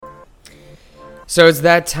So it's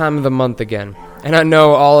that time of the month again. And I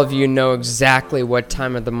know all of you know exactly what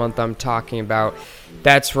time of the month I'm talking about.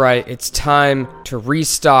 That's right, it's time to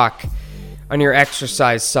restock on your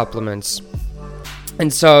exercise supplements.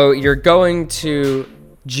 And so you're going to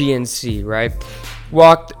GNC, right?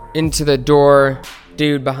 Walked into the door,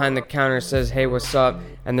 dude behind the counter says, "Hey, what's up?"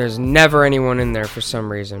 And there's never anyone in there for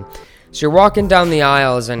some reason. So you're walking down the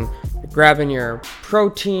aisles and grabbing your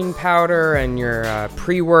protein powder and your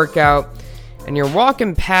pre-workout, and you're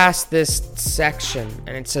walking past this section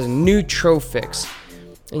and it says Nootropics.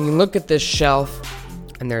 And you look at this shelf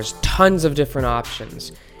and there's tons of different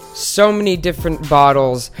options. So many different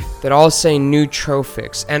bottles that all say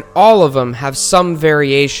Nootropics, and all of them have some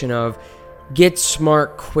variation of get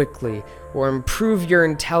smart quickly or improve your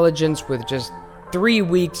intelligence with just 3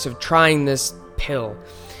 weeks of trying this pill.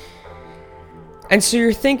 And so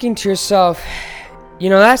you're thinking to yourself,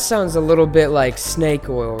 that sounds a little bit like snake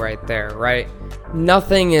oil right there, right?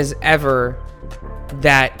 Nothing is ever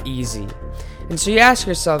that easy. And so you ask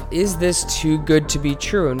yourself, is this too good to be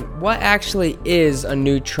true? And what actually is a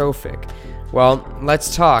nootropic? Well,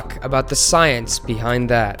 let's talk about the science behind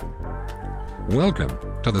that. Welcome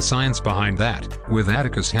to the Science Behind That with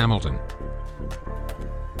Atticus Hamilton.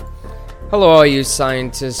 Hello, all you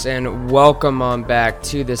scientists, and welcome on back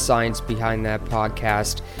to the Science Behind That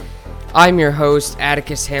podcast. I'm your host,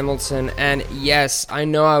 Atticus Hamilton, and yes, I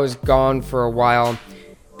know I was gone for a while.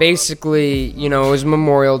 Basically, it was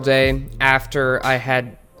Memorial Day after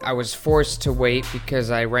I was forced to wait because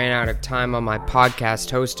I ran out of time on my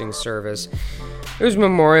podcast hosting service. It was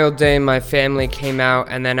Memorial Day, my family came out,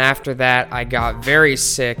 and then after that, I got very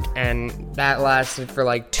sick, and that lasted for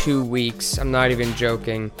like 2 weeks. I'm not even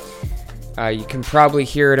joking. You can probably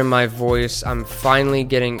hear it in my voice. I'm finally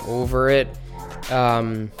getting over it.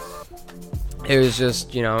 It was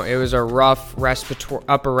just, it was a rough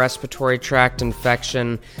upper respiratory tract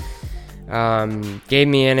infection. Gave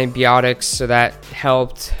me antibiotics, so that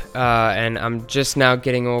helped. And I'm just now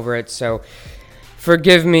getting over it. So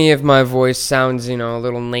forgive me if my voice sounds, a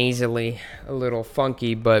little nasally, a little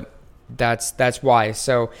funky, but that's why.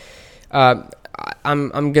 So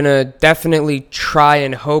I'm gonna definitely try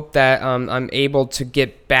and hope that I'm able to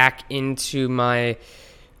get back into my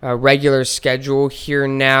regular schedule here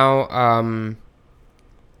now.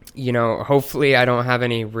 Hopefully I don't have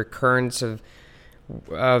any recurrence of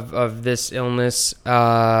this illness.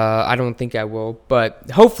 I don't think I will, but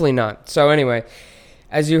hopefully not. So anyway,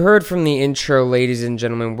 as you heard from the intro, ladies and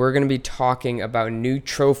gentlemen, we're going to be talking about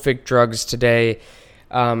nootropic drugs today.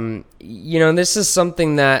 This is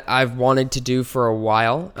something that I've wanted to do for a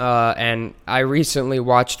while, and I recently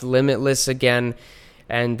watched Limitless again,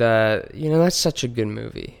 and, that's such a good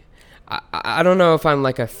movie. I don't know if I'm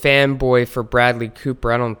like a fanboy for Bradley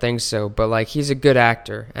Cooper, I don't think so, but like he's a good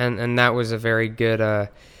actor, and that was a very good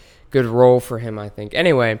role for him, I think.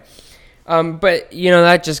 Anyway, but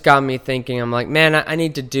that just got me thinking. I'm like, man, I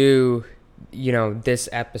need to do, this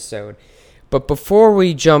episode. But before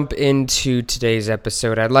we jump into today's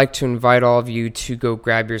episode, I'd like to invite all of you to go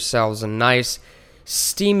grab yourselves a nice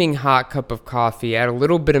steaming hot cup of coffee, add a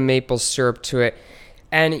little bit of maple syrup to it,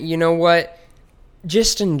 and you know what?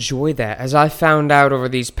 Just enjoy that. As I found out over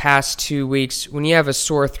these past 2 weeks, when you have a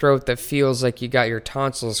sore throat that feels like you got your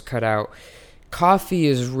tonsils cut out, coffee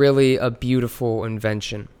is really a beautiful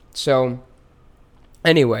invention. So,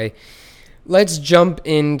 anyway, let's jump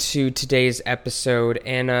into today's episode,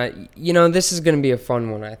 and, this is going to be a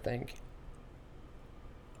fun one, I think.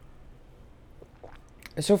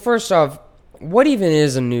 So first off, what even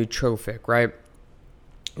is a nootropic, right?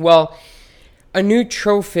 Well, a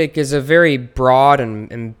nootropic is a very broad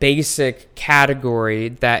and basic category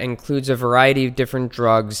that includes a variety of different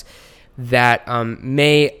drugs that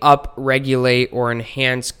may upregulate or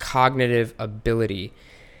enhance cognitive ability.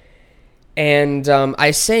 And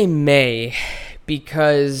I say may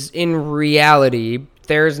because in reality,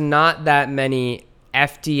 there's not that many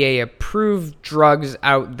FDA-approved drugs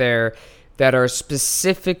out there that are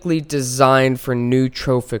specifically designed for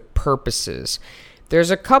nootropic purposes. There's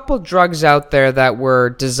a couple drugs out there that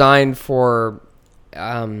were designed for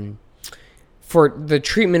the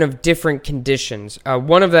treatment of different conditions.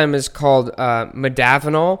 One of them is called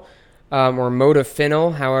modafinil, or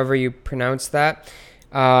modafinil, however you pronounce that.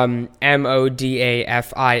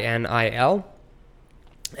 Modafinil.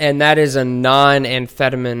 And that is a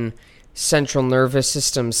non-amphetamine central nervous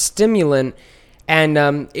system stimulant.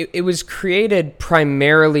 And it was created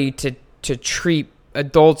primarily to treat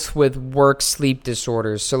adults with work-sleep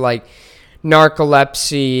disorders. So like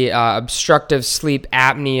narcolepsy, obstructive sleep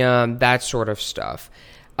apnea, that sort of stuff.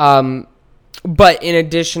 But in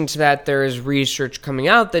addition to that, there is research coming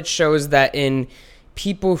out that shows that in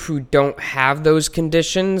people who don't have those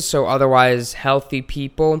conditions, so otherwise healthy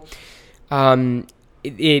people,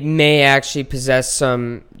 it may actually possess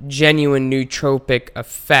some genuine nootropic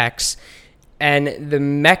effects, and the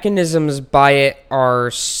mechanisms by it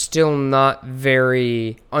are still not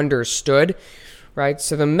very understood, right?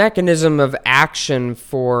 So the mechanism of action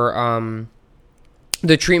for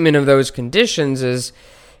the treatment of those conditions is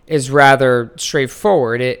rather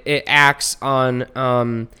straightforward. It acts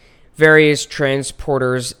on various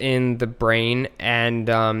transporters in the brain, and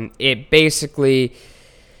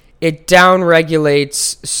it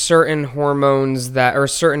downregulates certain hormones that, or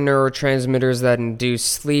certain neurotransmitters that induce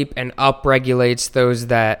sleep, and upregulates those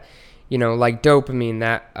that, like dopamine,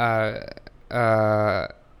 that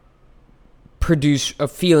produce a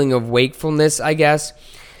feeling of wakefulness, I guess.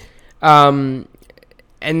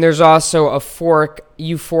 And there's also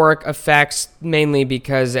euphoric effects, mainly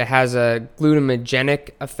because it has a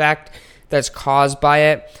glutamagenic effect that's caused by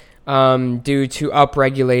it due to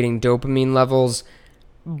upregulating dopamine levels.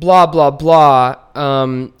 Blah, blah, blah.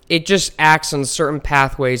 It just acts on certain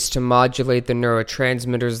pathways to modulate the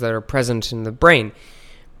neurotransmitters that are present in the brain.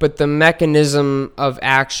 But the mechanism of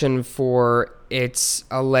action for its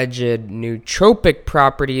alleged nootropic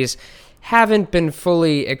properties haven't been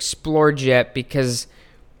fully explored yet, because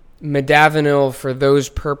modafinil for those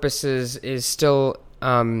purposes is still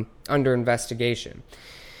under investigation.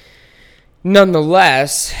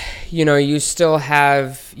 Nonetheless, you can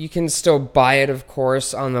still buy it, of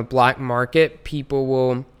course, on the black market. People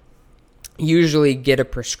will usually get a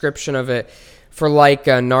prescription of it for like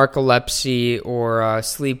a narcolepsy or a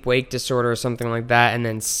sleep-wake disorder or something like that, and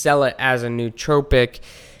then sell it as a nootropic.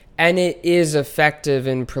 And it is effective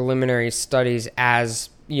in preliminary studies as,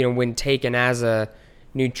 when taken as a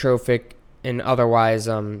nootropic in otherwise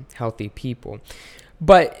healthy people.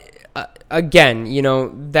 But again,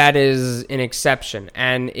 that is an exception,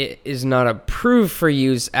 and it is not approved for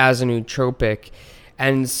use as a nootropic.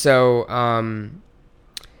 And so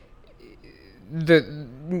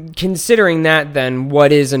considering that, then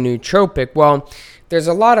what is a nootropic? Well, there's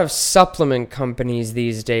a lot of supplement companies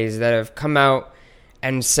these days that have come out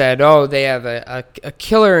and said, they have a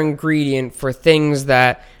killer ingredient for things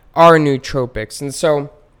that are nootropics. And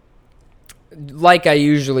so, like I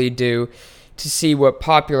usually do, to see what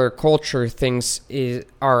popular culture thinks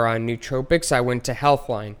are nootropics, I went to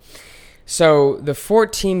Healthline. So the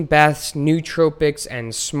 14 best nootropics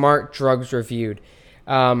and smart drugs reviewed.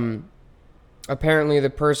 Apparently the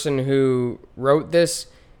person who wrote this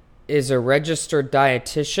is a registered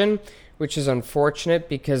dietitian, which is unfortunate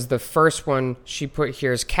because the first one she put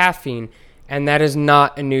here is caffeine, and that is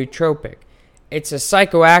not a nootropic. It's a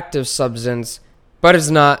psychoactive substance, but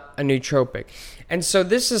it's not a nootropic. And so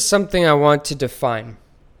this is something I want to define,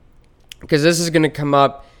 because this is going to come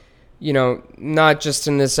up, not just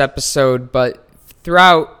in this episode, but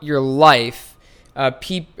throughout your life.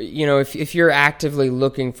 If you're actively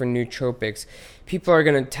looking for nootropics, people are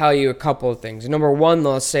going to tell you a couple of things. Number one,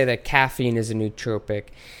 they'll say that caffeine is a nootropic.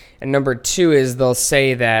 And number two is they'll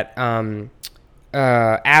say that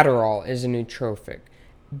Adderall is a nootropic.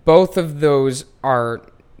 Both of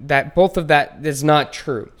that is not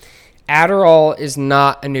true. Adderall is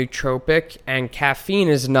not a nootropic, and caffeine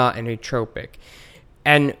is not a nootropic.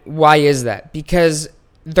 And why is that? Because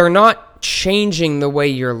they're not changing the way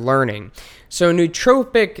you're learning. So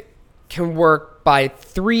nootropic can work by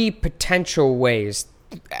three potential ways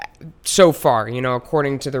so far,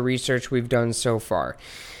 according to the research we've done so far.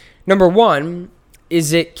 Number one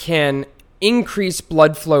is it can increase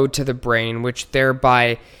blood flow to the brain, which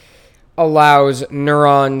thereby allows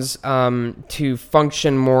neurons to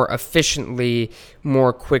function more efficiently,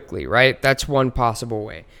 more quickly, right? That's one possible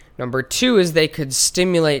way. Number two is they could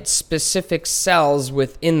stimulate specific cells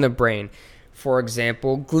within the brain. For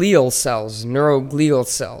example, glial cells, neuroglial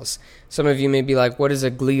cells. Some of you may be like, what is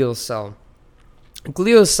a glial cell? A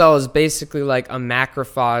glial cell is basically like a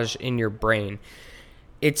macrophage in your brain.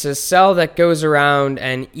 It's a cell that goes around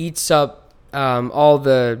and eats up all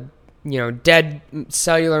the dead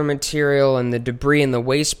cellular material and the debris and the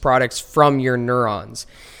waste products from your neurons.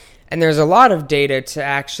 And there's a lot of data to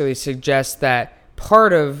actually suggest that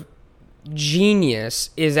part of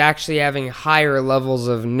genius is actually having higher levels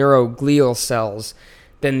of neuroglial cells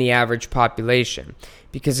than the average population,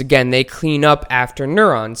 because again, they clean up after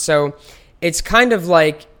neurons. So it's kind of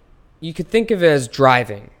like, you could think of it as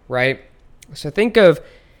driving, right? So think of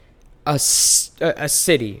a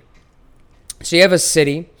city. So you have a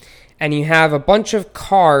city, and you have a bunch of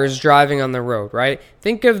cars driving on the road, right?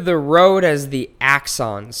 Think of the road as the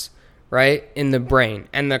axons, right, in the brain,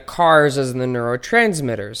 and the cars as the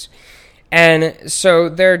neurotransmitters. And so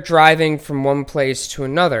they're driving from one place to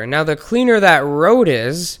another. Now, the cleaner that road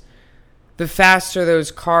is, the faster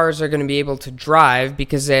those cars are going to be able to drive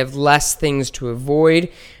because they have less things to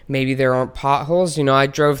avoid. Maybe there aren't potholes. You know, I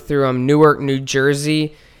drove through Newark, New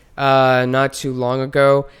Jersey not too long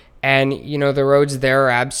ago, and, you know, the roads there are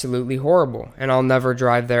absolutely horrible, and I'll never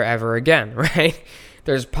drive there ever again, right?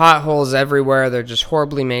 There's potholes everywhere. They're just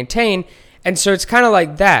horribly maintained. And so it's kind of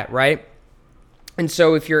like that, right? And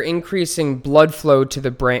so if you're increasing blood flow to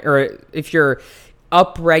the brain, or if you're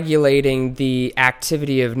upregulating the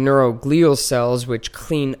activity of neuroglial cells, which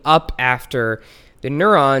clean up after the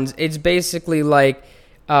neurons, it's basically like,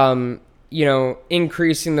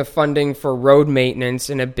 increasing the funding for road maintenance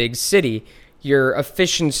in a big city. Your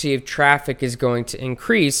efficiency of traffic is going to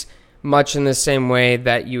increase, much in the same way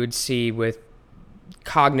that you would see with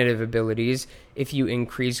cognitive abilities if you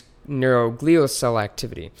increase neuroglial cell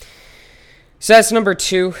activity. So that's number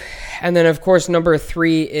 2. And then, of course, number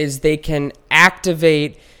 3 is they can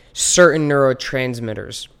activate certain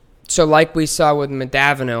neurotransmitters. So like we saw with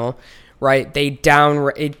modafinil, right, it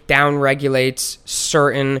downregulates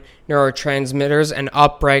certain neurotransmitters and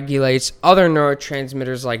upregulates other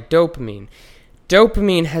neurotransmitters like dopamine.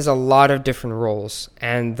 Dopamine has a lot of different roles,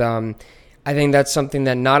 and I think that's something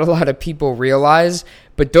that not a lot of people realize,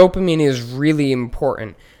 but dopamine is really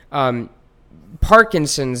important.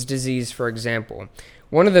 Parkinson's disease, for example,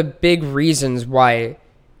 one of the big reasons why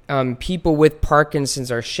people with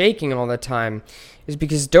Parkinson's are shaking all the time is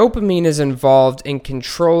because dopamine is involved in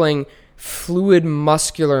controlling fluid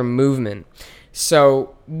muscular movement.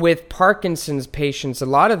 So with Parkinson's patients, a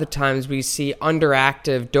lot of the times we see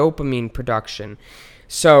underactive dopamine production.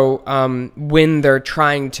 So when they're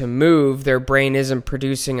trying to move, their brain isn't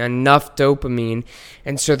producing enough dopamine,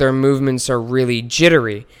 and so their movements are really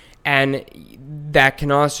jittery. And that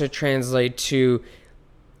can also translate to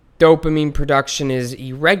dopamine production is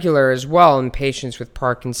irregular as well in patients with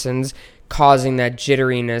Parkinson's, causing that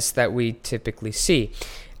jitteriness that we typically see.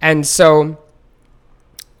 And so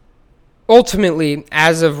ultimately,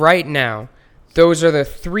 as of right now, those are the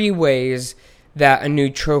 3 ways that a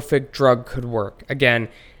nootropic drug could work. Again,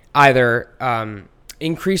 either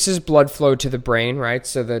increases blood flow to the brain, right?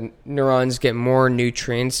 So the neurons get more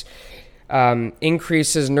nutrients,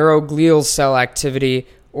 increases neuroglial cell activity,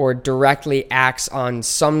 or directly acts on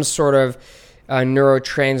some sort of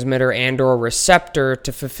neurotransmitter and or receptor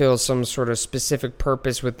to fulfill some sort of specific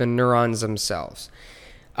purpose with the neurons themselves.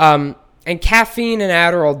 And caffeine and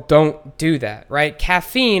Adderall don't do that, right?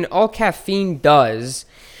 All caffeine does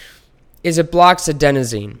is it blocks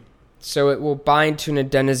adenosine. So it will bind to an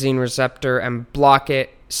adenosine receptor and block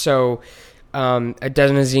it so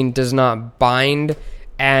adenosine does not bind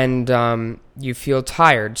and you feel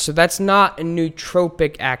tired. So that's not a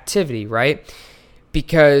nootropic activity, right?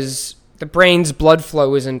 Because the brain's blood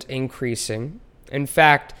flow isn't increasing. In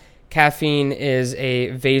fact, caffeine is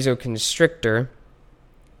a vasoconstrictor,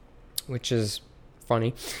 which is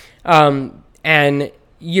funny. And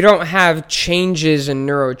you don't have changes in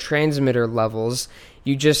neurotransmitter levels.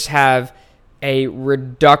 You just have a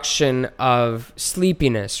reduction of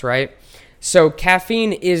sleepiness, right? So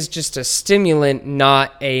caffeine is just a stimulant,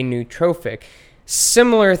 not a nootropic.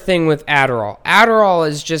 Similar thing with Adderall. Adderall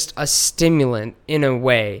is just a stimulant in a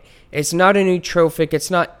way. It's not a nootropic.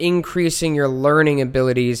 It's not increasing your learning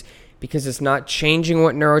abilities because it's not changing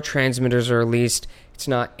what neurotransmitters are released. It's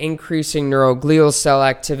not increasing neuroglial cell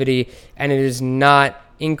activity, and it is not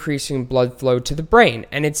increasing blood flow to the brain,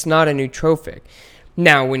 and it's not a nootropic.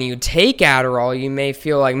 Now, when you take Adderall, you may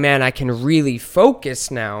feel like, man, I can really focus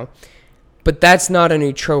now, but that's not a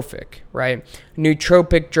nootropic, right? A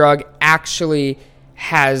nootropic drug actually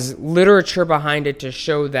has literature behind it to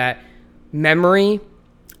show that memory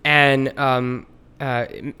and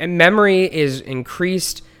memory is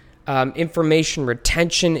increased, information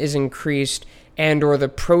retention is increased, and or the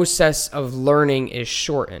process of learning is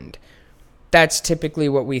shortened. That's typically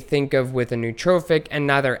what we think of with a nootropic, and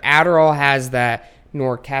neither Adderall has that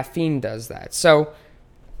nor caffeine does that. So,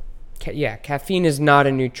 yeah, caffeine is not a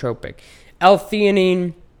nootropic.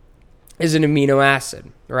 L-theanine is an amino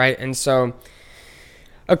acid, right? And so,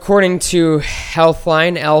 according to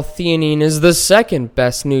Healthline, L-theanine is the second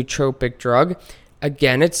best nootropic drug.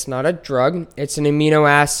 Again, it's not a drug, it's an amino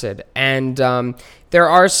acid. And there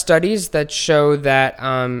are studies that show that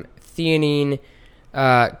theanine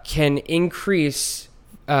can increase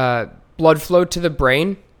blood flow to the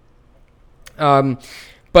brain.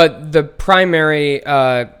 But the primary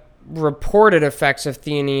reported effects of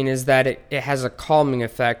theanine is that it has a calming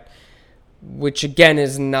effect, which again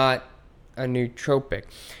is not a nootropic.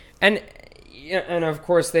 And of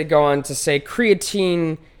course they go on to say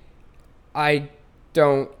creatine, I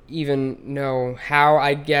don't even know how,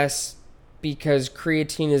 I guess because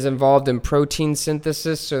creatine is involved in protein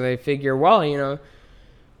synthesis, so they figure, well,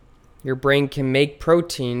 your brain can make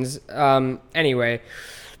proteins. Anyway,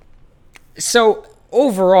 so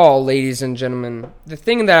overall, ladies and gentlemen, the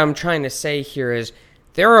thing that I'm trying to say here is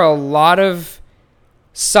there are a lot of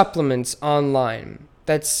supplements online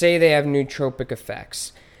that say they have nootropic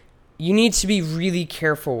effects. You need to be really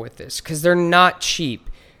careful with this because they're not cheap.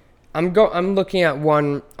 I'm looking at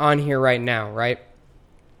one on here right now, right?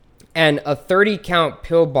 And a 30-count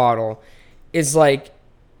pill bottle is like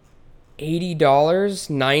 $80,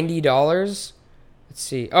 $90. Let's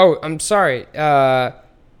see. Oh, I'm sorry.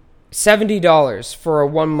 $70 for a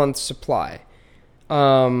 1-month supply.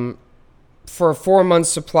 For a 4-month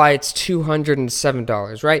supply, it's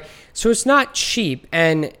 $207, right? So it's not cheap,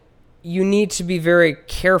 and you need to be very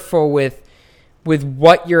careful with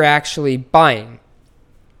what you're actually buying.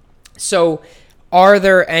 So, are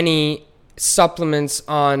there any supplements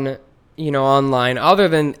online other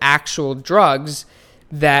than actual drugs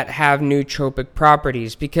that have nootropic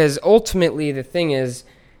properties? Because ultimately the thing is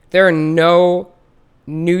there are no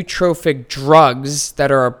nootropic drugs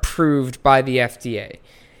that are approved by the FDA.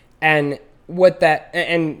 And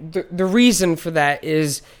the reason for that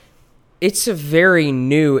is it's a very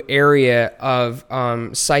new area of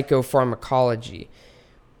psychopharmacology.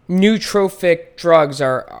 Nootropic drugs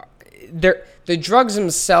the drugs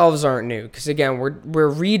themselves aren't new, because again, we're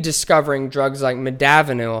rediscovering drugs like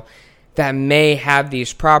modafinil that may have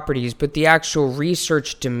these properties, but the actual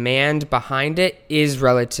research demand behind it is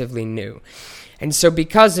relatively new. And so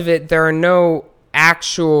because of it, there are no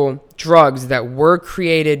actual drugs that were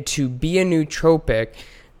created to be a nootropic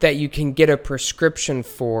that you can get a prescription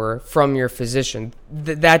from your physician.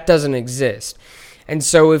 That doesn't exist. And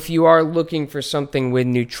so if you are looking for something with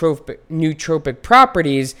nootropic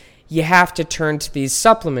properties, you have to turn to these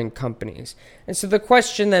supplement companies. And so the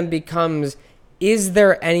question then becomes, is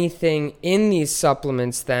there anything in these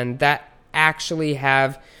supplements then that actually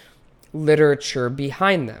have literature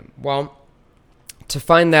behind them? Well, to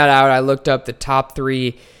find that out, I looked up the top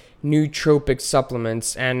 3 nootropic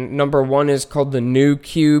supplements, and number 1 is called the New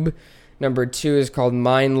Cube, number 2 is called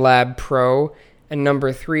Mind Lab Pro, and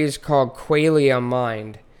number 3 is called Qualia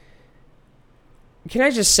Mind. Can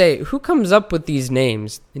I just say, who comes up with these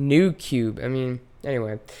names? New Cube. I mean,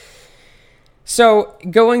 anyway. So,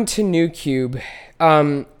 going to New Cube,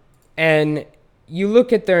 and you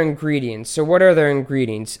look at their ingredients. So, what are their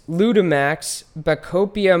ingredients? Lutamax,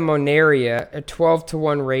 Bacopa monnieri, a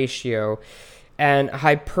 12-to-1 ratio, and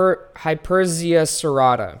Hyperzia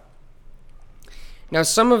serrata. Now,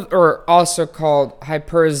 or also called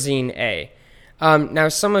Hyperzine A. Now,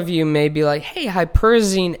 some of you may be like, hey,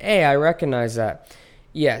 Hyperzine A, I recognize that.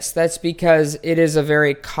 Yes, that's because it is a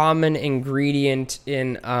very common ingredient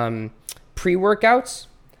in pre-workouts.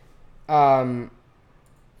 And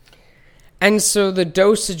so the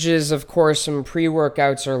dosages, of course, in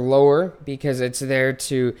pre-workouts are lower because it's there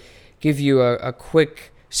to give you a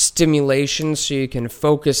quick stimulation so you can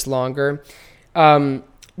focus longer.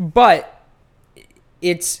 But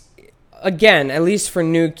it's, again, at least for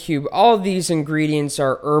New Cube, all of these ingredients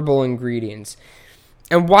are herbal ingredients.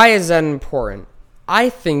 And why is that important? I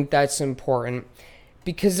think that's important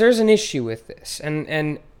because there's an issue with this.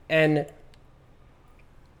 And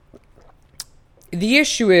the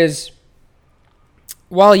issue is,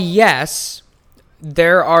 while yes,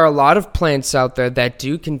 there are a lot of plants out there that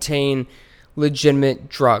do contain legitimate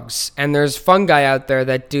drugs, and there's fungi out there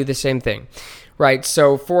that do the same thing, right?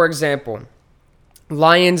 So, for example,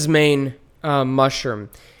 lion's mane mushroom.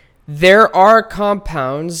 There are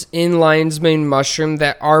compounds in lion's mane mushroom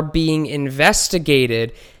that are being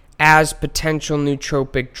investigated as potential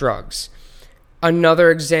nootropic drugs.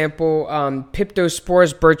 Another example,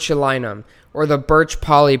 Piptosporus birchulinum, or the birch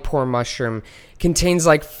polypore mushroom, contains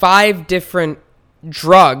like 5 different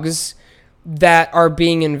drugs that are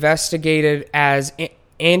being investigated as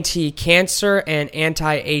anti-cancer and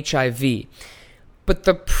anti-HIV. But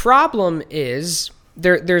the problem is,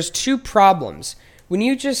 there's 2 problems. When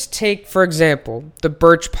you just take, for example, the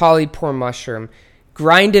birch polypore mushroom,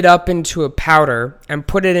 grind it up into a powder, and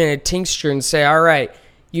put it in a tincture and say, all right,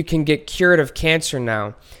 you can get cured of cancer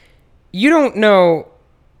now. You don't know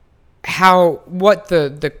what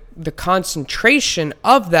the concentration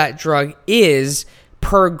of that drug is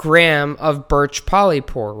per gram of birch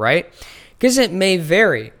polypore, right? Because it may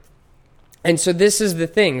vary. And so this is the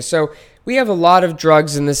thing. So we have a lot of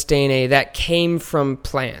drugs in this day and age that came from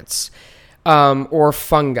plants or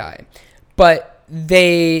fungi, but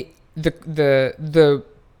the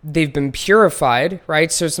they've been purified,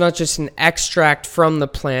 right? So it's not just an extract from the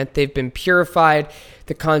plant. They've been purified.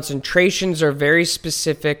 The concentrations are very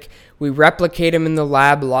specific. We replicate them in the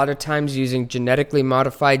lab a lot of times using genetically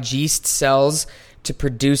modified yeast cells to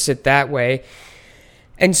produce it that way.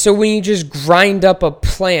 And so when you just grind up a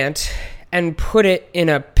plant and put it in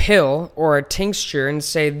a pill or a tincture and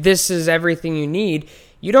say, this is everything you need,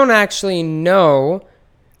 you don't actually know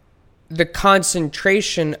the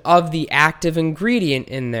concentration of the active ingredient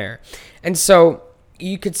in there. And so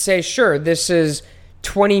you could say, sure, this is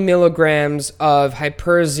 20 milligrams of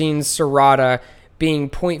hyperzine serrata being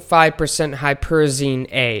 0.5%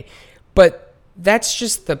 hyperzine A. But that's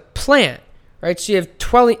just the plant, right? So you have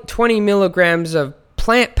 20 milligrams of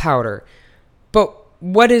plant powder. But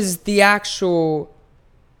what is the actual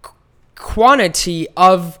quantity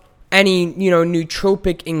of any,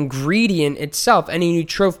 nootropic ingredient itself, any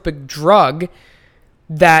nootropic drug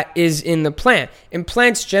that is in the plant? In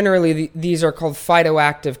plants, generally, these are called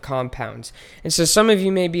phytoactive compounds. And so some of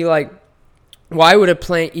you may be like, why would a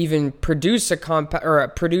plant even produce a compound or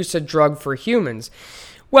produce a drug for humans?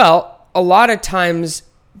 Well, a lot of times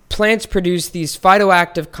plants produce these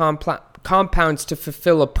phytoactive compounds to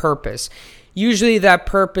fulfill a purpose. Usually that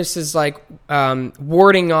purpose is like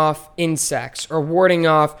warding off insects or warding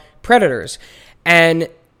off predators. And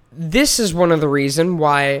this is one of the reasons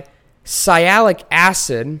why sialic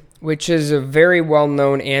acid, which is a very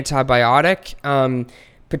well-known antibiotic,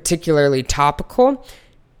 particularly topical,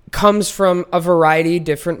 comes from a variety of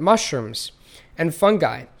different mushrooms and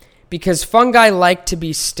fungi, because fungi like to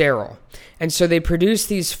be sterile. And so they produce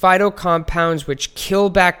these phytocompounds which kill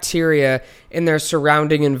bacteria in their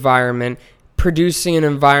surrounding environment, producing an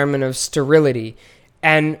environment of sterility.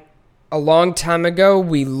 And a long time ago,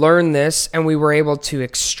 we learned this, and we were able to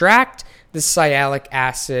extract the sialic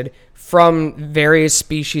acid from various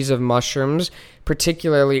species of mushrooms,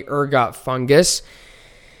 particularly ergot fungus.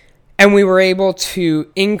 And we were able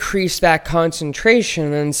to increase that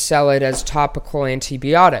concentration and sell it as topical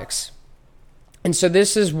antibiotics. And so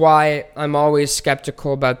this is why I'm always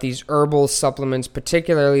skeptical about these herbal supplements,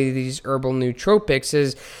 particularly these herbal nootropics,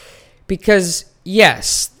 is because,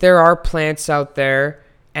 yes, there are plants out there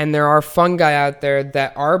and there are fungi out there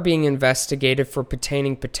that are being investigated for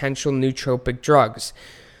pertaining potential nootropic drugs.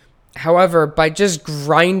 However, by just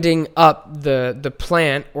grinding up the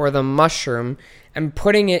plant or the mushroom and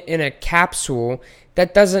putting it in a capsule,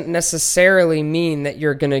 that doesn't necessarily mean that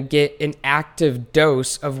you're going to get an active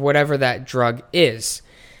dose of whatever that drug is.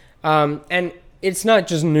 And it's not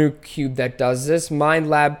just NuCube that does this.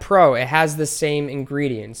 MindLab Pro, it has the same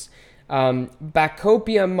ingredients.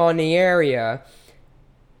 Bacopa monniaria,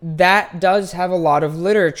 that does have a lot of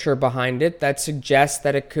literature behind it that suggests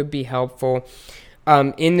that it could be helpful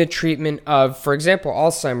in the treatment of, for example,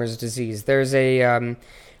 Alzheimer's disease. There's a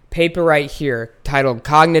paper right here titled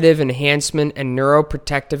Cognitive Enhancement and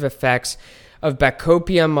Neuroprotective Effects of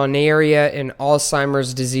Bacopa monniaria in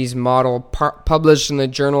Alzheimer's Disease Model, published in the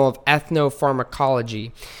Journal of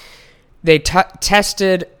Ethnopharmacology. They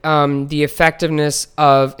tested the effectiveness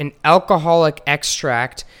of an alcoholic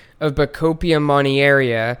extract of Bacopa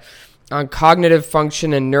monniaria on cognitive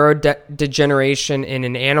function and neurodegeneration in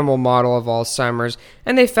an animal model of Alzheimer's,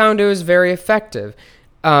 and they found it was very effective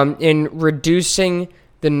in reducing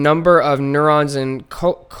the number of neurons in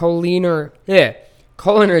cholinergic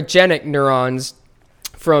neurons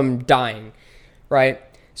from dying, right?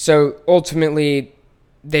 So ultimately,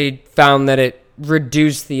 they found that it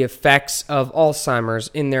reduced the effects of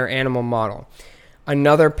Alzheimer's in their animal model.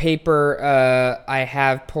 Another paper I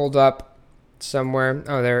have pulled up somewhere.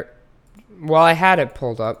 Oh, there. Well, I had it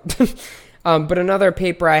pulled up. But another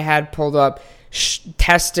paper I had pulled up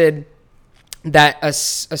tested that a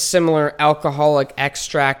similar alcoholic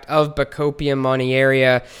extract of Bacopa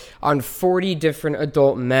monniaria on 40 different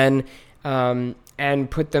adult men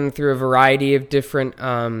and put them through a variety of different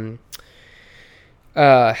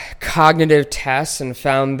cognitive tests, and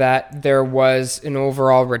found that there was an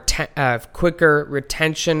overall quicker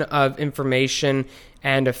retention of information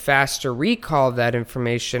and a faster recall of that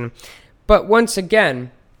information. But once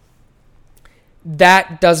again,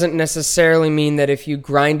 that doesn't necessarily mean that if you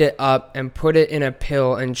grind it up and put it in a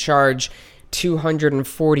pill and charge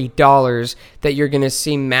 $240 that you're going to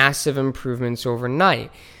see massive improvements overnight.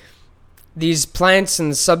 These plants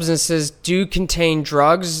and substances do contain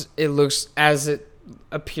drugs. It looks as it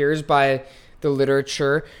appears by the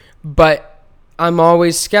literature, but I'm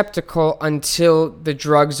always skeptical until the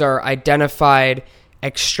drugs are identified,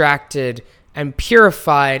 extracted, and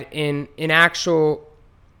purified in actual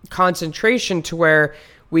concentration to where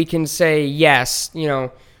we can say, yes,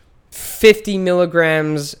 50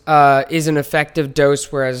 milligrams is an effective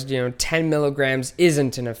dose, whereas 10 milligrams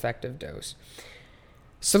isn't an effective dose.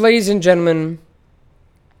 So, ladies and gentlemen,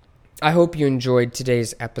 I hope you enjoyed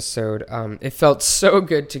today's episode. It felt so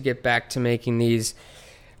good to get back to making these.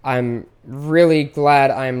 I'm really glad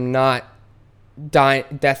I'm not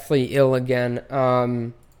deathly ill again.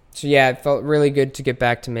 So yeah, it felt really good to get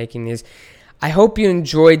back to making these. I hope you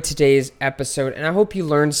enjoyed today's episode, and I hope you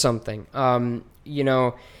learned something. I'm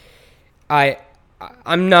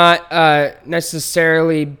not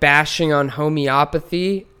necessarily bashing on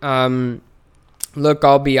homeopathy. Look,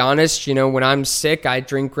 I'll be honest, when I'm sick, I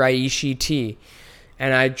drink reishi tea,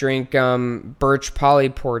 and I drink birch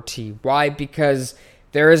polypore tea. Why? Because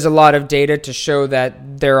there is a lot of data to show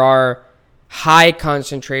that there are high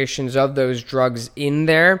concentrations of those drugs in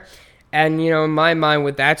there. And, in my mind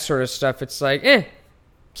with that sort of stuff, it's like,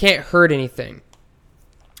 can't hurt anything.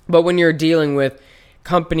 But when you're dealing with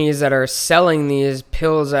companies that are selling these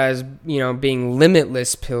pills as, being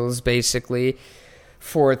limitless pills, basically,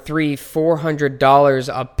 for $300-$400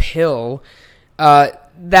 a pill,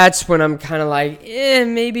 that's when I'm kind of like,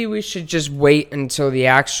 maybe we should just wait until the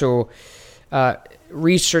actual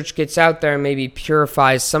research gets out there and maybe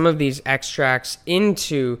purifies some of these extracts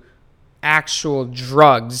into actual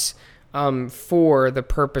drugs for the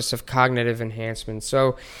purpose of cognitive enhancement.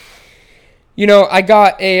 So, I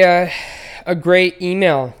got a great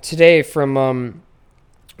email today from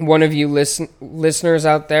one of you listeners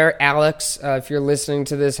out there, Alex. If you're listening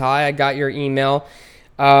to this, hi, I got your email.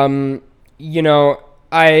 I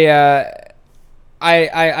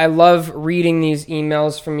love reading these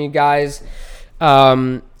emails from you guys.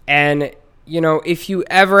 And, if you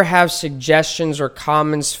ever have suggestions or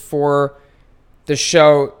comments for the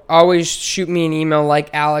show, always shoot me an email like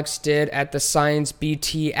Alex did at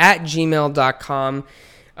thesciencebt@gmail.com.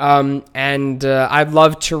 And I'd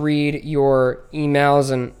love to read your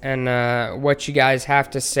emails and what you guys have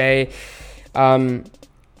to say.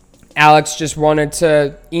 Alex just wanted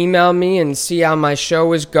to email me and see how my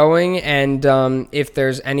show is going, and if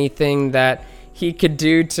there's anything that he could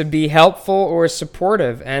do to be helpful or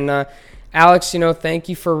supportive. And Alex, thank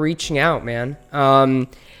you for reaching out, man.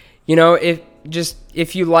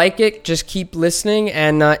 If you like it, just keep listening.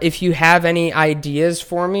 And if you have any ideas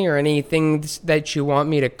for me or anything that you want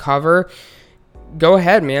me to cover, go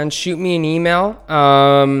ahead, man. Shoot me an email.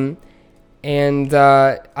 And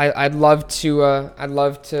I'd love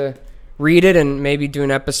to read it and maybe do an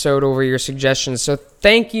episode over your suggestions. So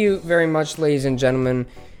thank you very much, ladies and gentlemen,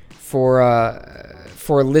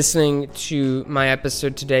 for listening to my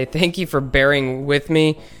episode today. Thank you for bearing with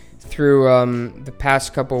me through the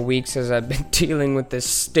past couple of weeks as I've been dealing with this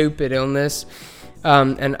stupid illness.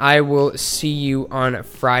 And I will see you on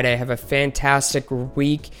Friday. Have a fantastic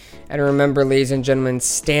week. And remember, ladies and gentlemen,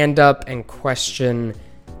 stand up and question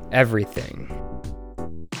everything.